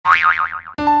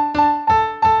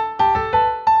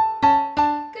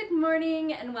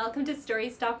welcome to Story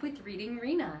Stop with Reading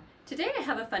Rena. Today I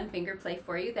have a fun finger play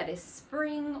for you that is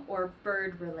spring or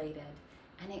bird related,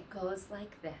 and it goes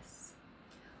like this.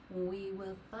 We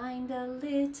will find a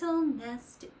little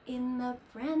nest in the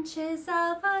branches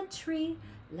of a tree.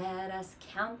 Let us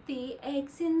count the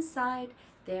eggs inside.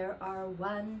 There are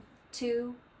 1,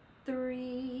 2,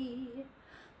 3.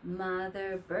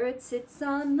 Mother bird sits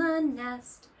on the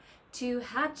nest to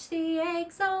hatch the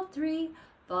eggs all 3.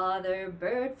 Father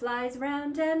bird flies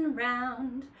round and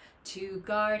round to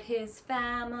guard his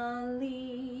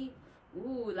family.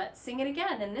 Ooh, let's sing it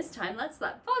again, and this time let's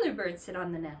let Father bird sit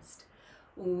on the nest.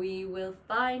 We will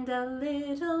find a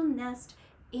little nest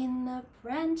in the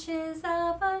branches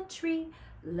of a tree.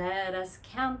 Let us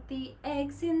count the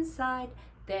eggs inside.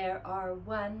 There are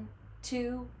 1,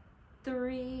 2,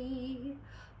 3.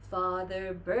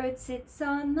 Father bird sits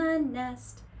on the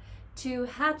nest to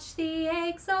hatch the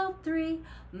eggs all 3.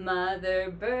 Mother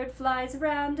bird flies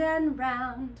round and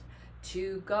round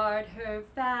to guard her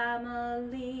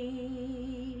family.